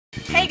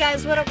Hey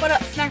guys, what up,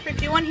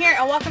 Snack51 here,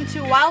 and welcome to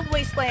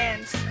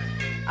Wastelands.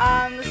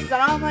 This is an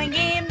online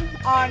game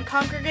on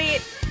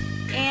Congregate,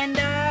 and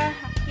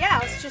yeah,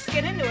 let's just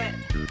get into it.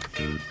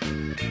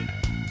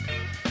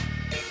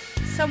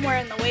 Somewhere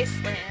in the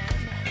wasteland.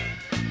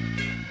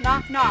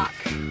 Knock knock.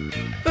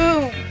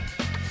 Boom!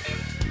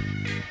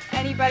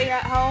 Anybody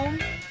at home?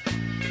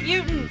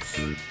 Mutants!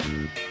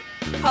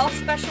 Call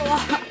special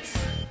ops.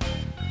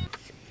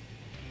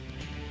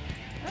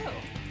 Oh,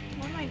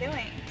 what am I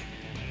doing?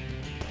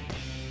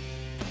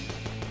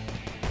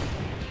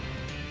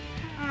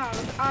 Oh,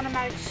 with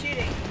automatic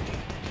shooting.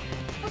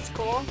 That's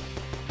cool.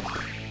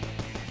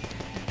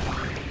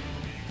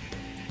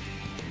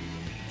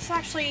 It's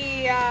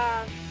actually,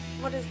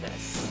 what is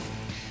this?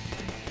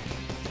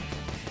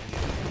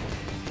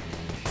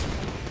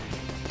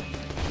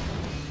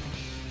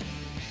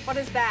 What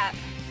is that?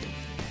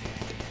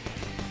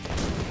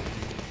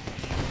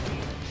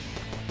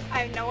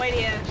 I have no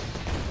idea.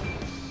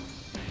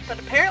 But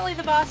apparently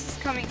the boss is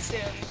coming soon.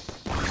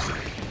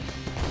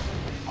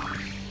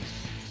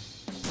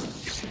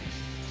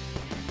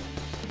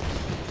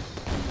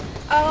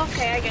 Oh,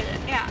 okay, I get it,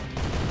 yeah.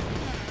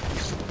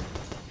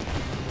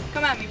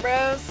 Come at me,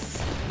 bros.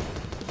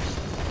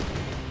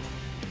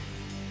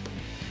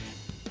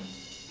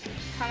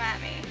 Come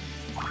at me.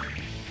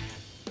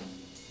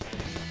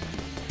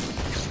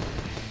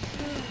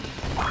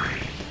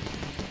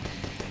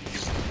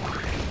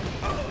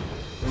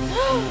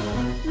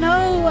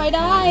 No, I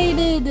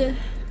died!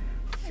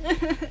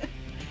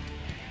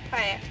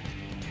 Alright.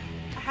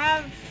 I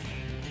have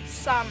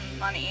some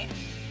money.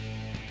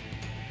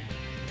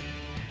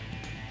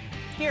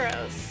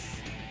 Heroes.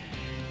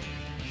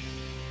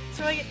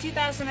 So if I get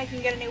 2,000, I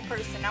can get a new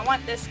person. I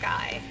want this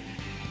guy.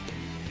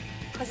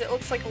 Because it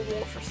looks like a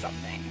wolf or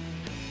something.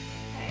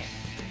 Okay.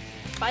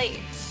 Fight.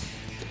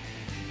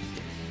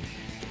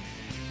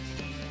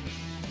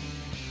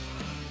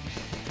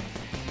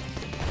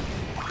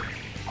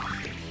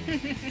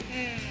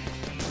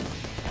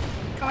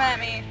 Come at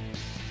me.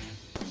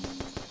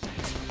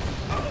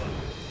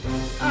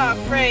 Oh,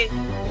 afraid.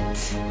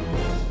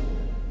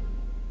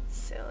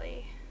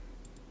 Silly.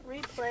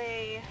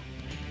 Replay.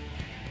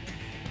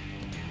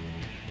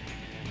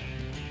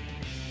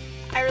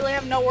 I really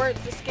have no words.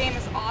 This game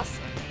is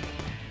awesome.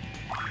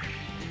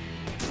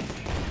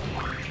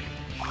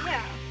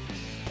 Yeah.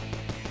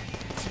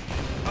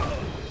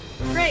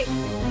 Great.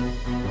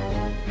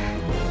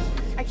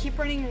 I keep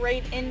running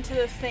right into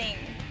the thing.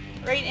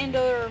 Right into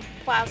the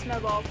plasma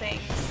ball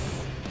things.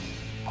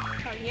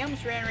 Oh, he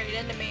almost ran right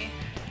into me.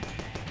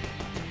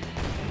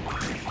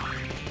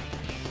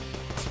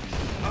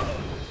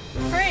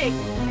 Frig!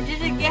 I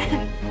did it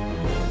again!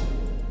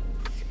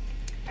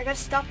 I gotta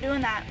stop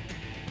doing that.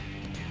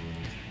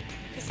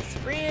 Because it's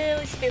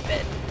really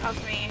stupid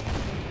of me.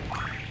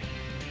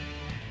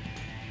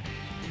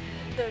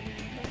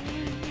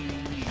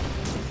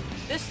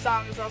 This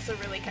song is also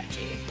really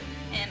catchy.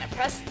 And I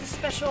pressed the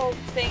special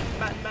thing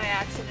button by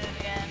accident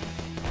again.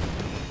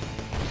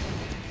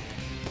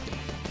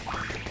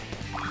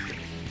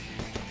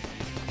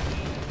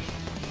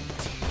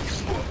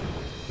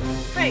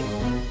 Great.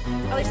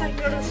 At least I can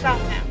go to the stop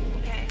now.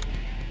 Okay.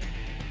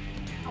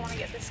 I want to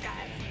get this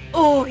guy.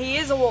 Oh, he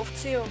is a wolf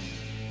too.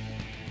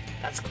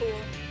 That's cool.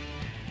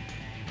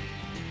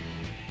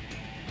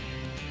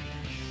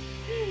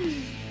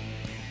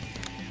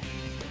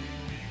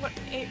 What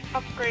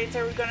upgrades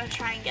are we going to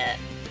try and get?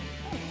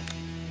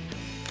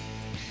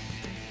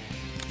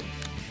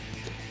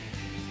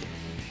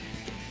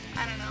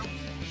 I don't know.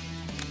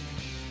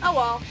 Oh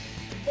well.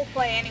 We'll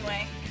play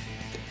anyway.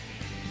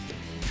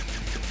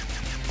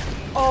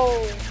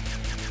 Oh,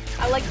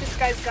 I like this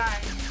guy's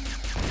gun.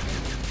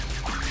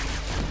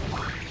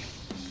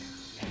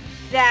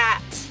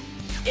 That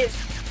is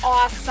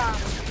awesome.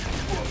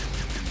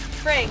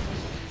 Frig.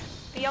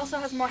 He also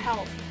has more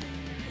health,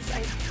 as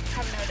I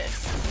have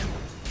noticed.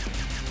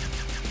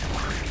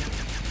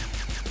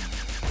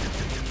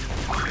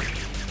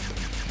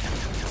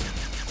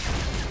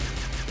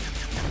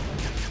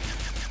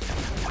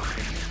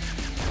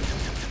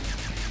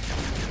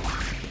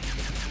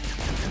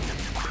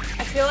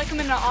 I feel like I'm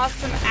in an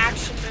awesome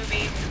action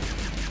movie.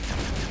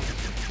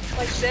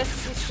 Like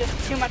this is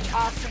just too much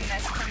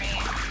awesomeness for me.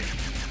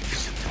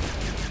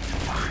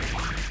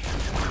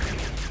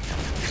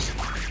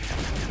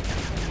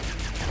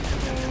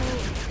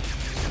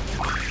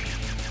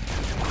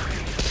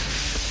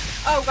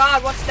 Oh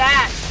god, what's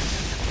that?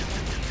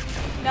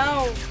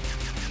 No,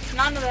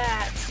 none of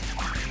that.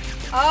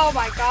 Oh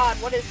my god,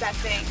 what is that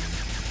thing?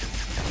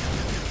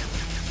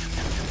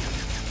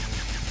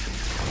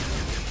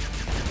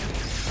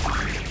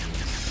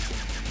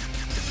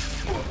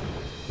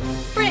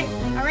 Frick!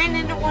 I ran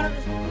into one of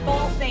his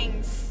ball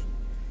things.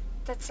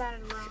 That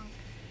sounded wrong.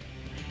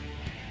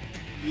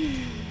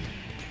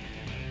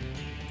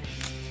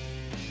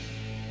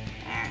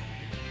 There.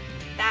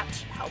 That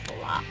should help a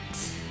lot.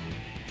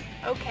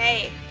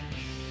 Okay.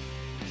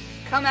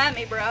 Come at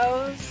me,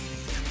 bros.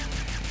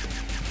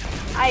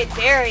 I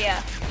dare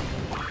ya.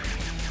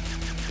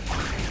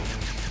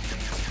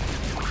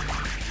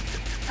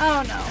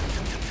 Oh no.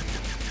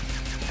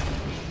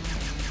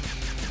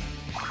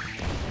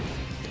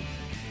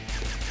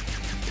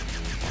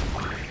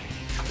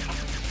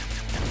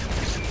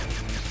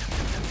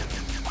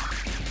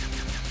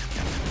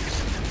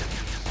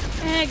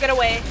 Get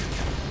away.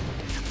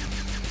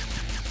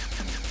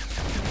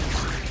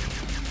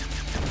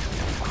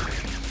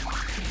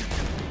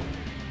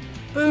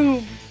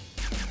 Boom.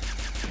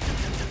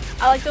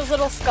 I like those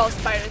little skull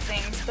spider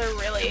things. They're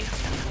really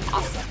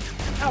awesome.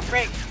 Oh,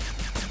 frig.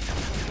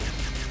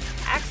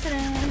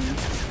 Accident.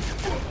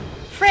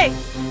 Frig.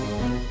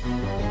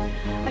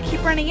 I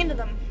keep running into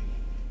them.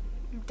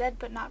 I'm dead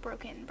but not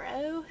broken,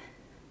 bro.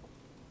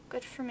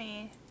 Good for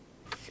me.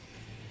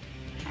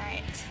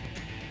 Alright.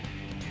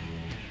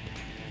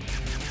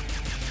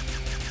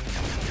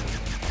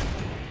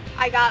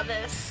 I got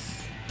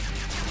this.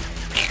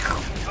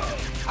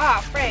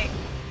 Oh, frig.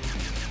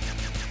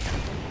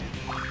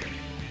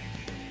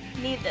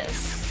 Need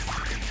this.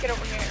 Get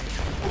over here.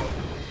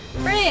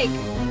 Frig!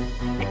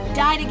 I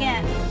died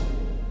again.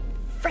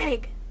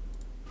 Frig!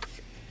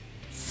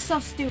 So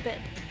stupid.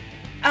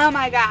 Oh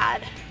my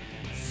god.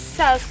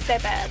 So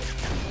stupid.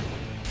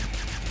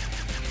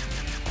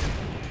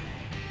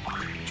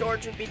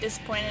 George would be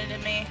disappointed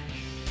in me.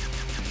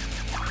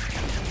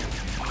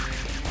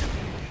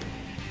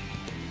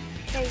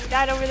 Okay, you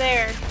died over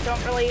there.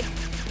 Don't really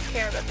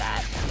care about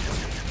that.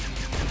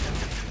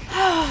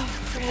 Oh,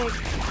 frig.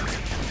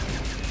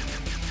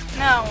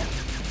 No.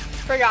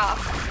 Frig off.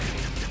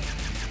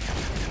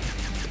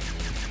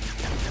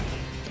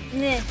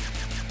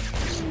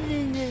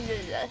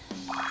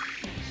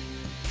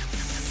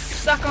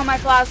 Suck on my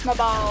plasma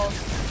balls.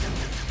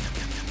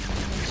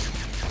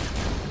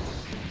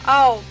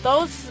 Oh,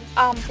 those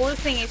blue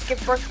thingies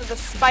give birth to the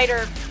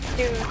spider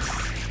dudes.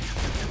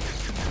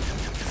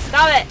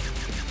 Stop it!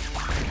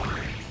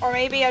 Or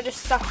maybe I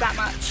just suck that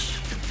much.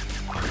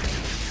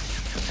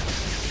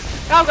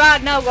 Oh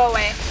god, no, go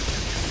away.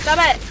 Stop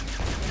it!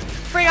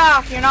 Free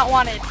off, you're not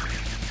wanted.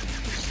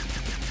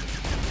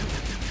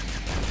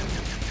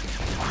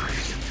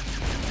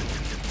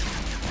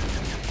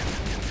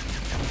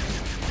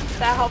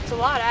 That helps a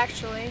lot,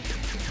 actually.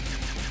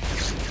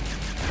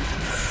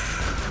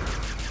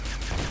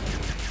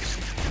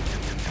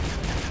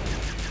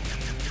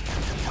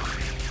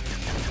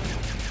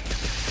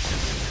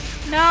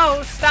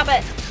 No, stop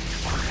it.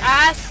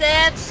 I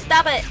said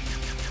stop it.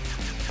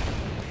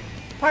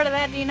 Part of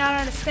that do you not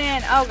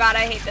understand? Oh god,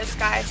 I hate this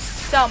guy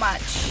so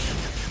much.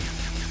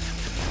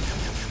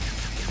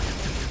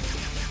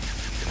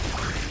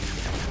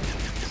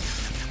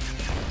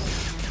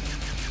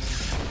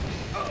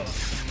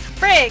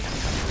 Frig!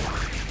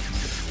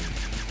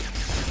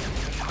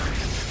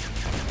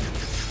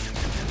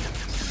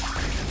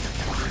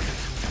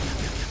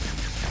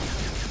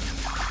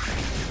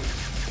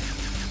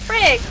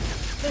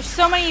 Frig! There's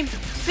so many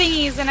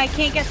thingies and I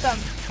can't get them.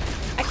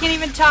 I can't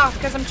even talk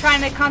because I'm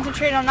trying to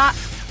concentrate on not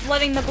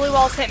letting the blue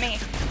balls hit me.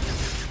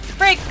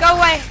 Frig, go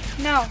away!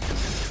 No.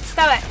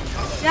 Stop it.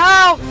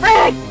 No!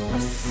 Frig!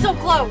 I'm so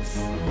close.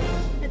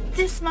 With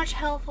this much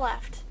health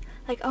left.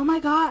 Like, oh my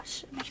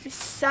gosh. It makes me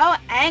so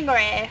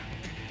angry.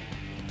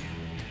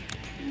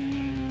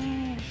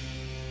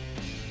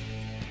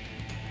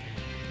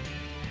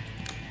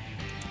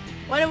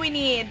 What do we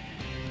need?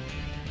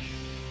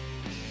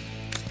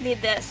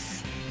 Need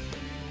this.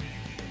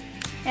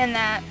 And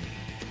that.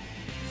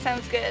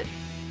 Sounds good.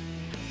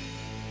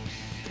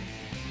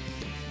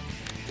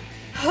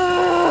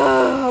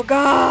 Oh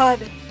god.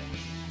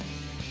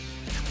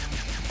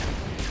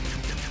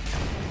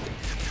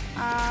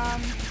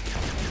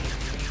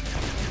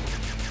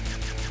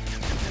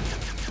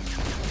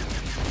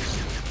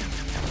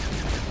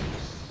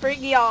 Frig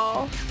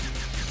y'all.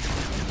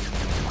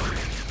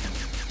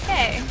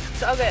 Hey,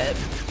 it's all good.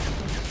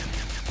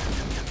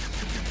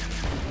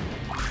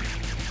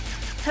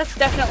 That's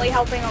definitely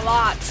helping a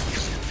lot.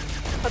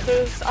 But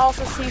there's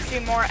also seems to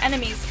be more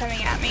enemies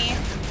coming at me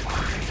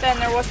than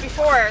there was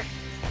before.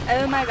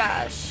 Oh my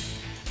gosh.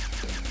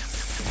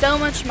 So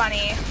much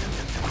money.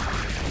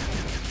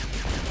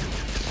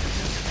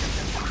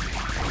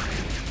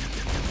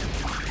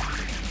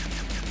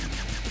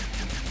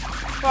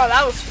 Wow,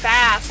 that was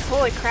fast.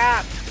 Holy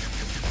crap.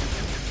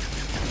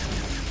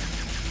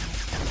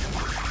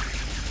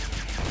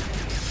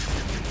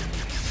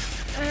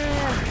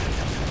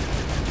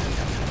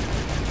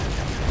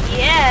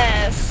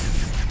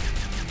 Yes.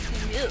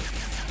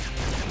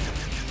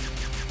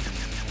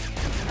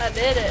 I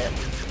did it.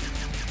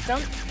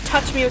 Don't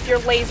touch me with your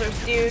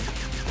lasers, dude.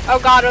 Oh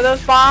god, are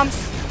those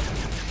bombs?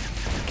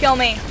 Kill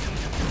me.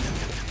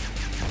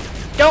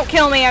 Don't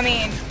kill me, I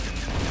mean.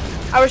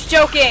 I was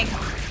joking.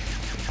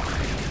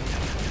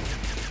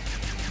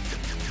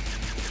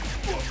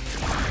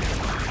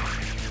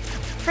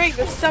 Frig,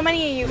 there's so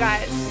many of you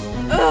guys.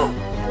 Ugh,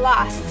 I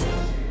lost.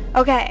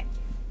 Okay.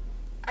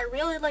 I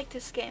really like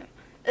this game.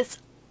 It's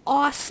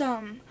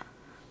awesome.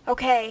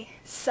 Okay,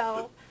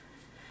 so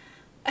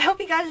I hope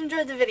you guys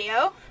enjoyed the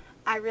video.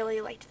 I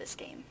really liked this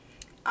game.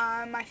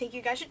 I think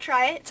you guys should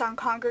try it. It's on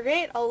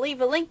Congregate. I'll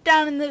leave a link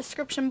down in the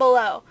description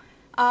below.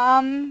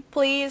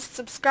 Please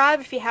subscribe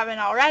if you haven't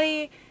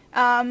already.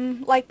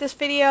 Like this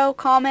video,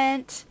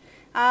 comment,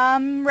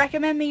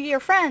 recommend me to your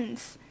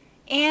friends.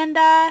 And,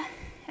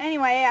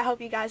 anyway, I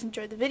hope you guys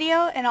enjoyed the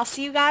video, and I'll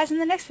see you guys in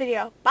the next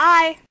video.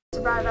 Bye!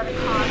 Survive at a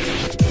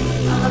cost.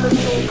 Another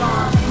soul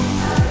gone.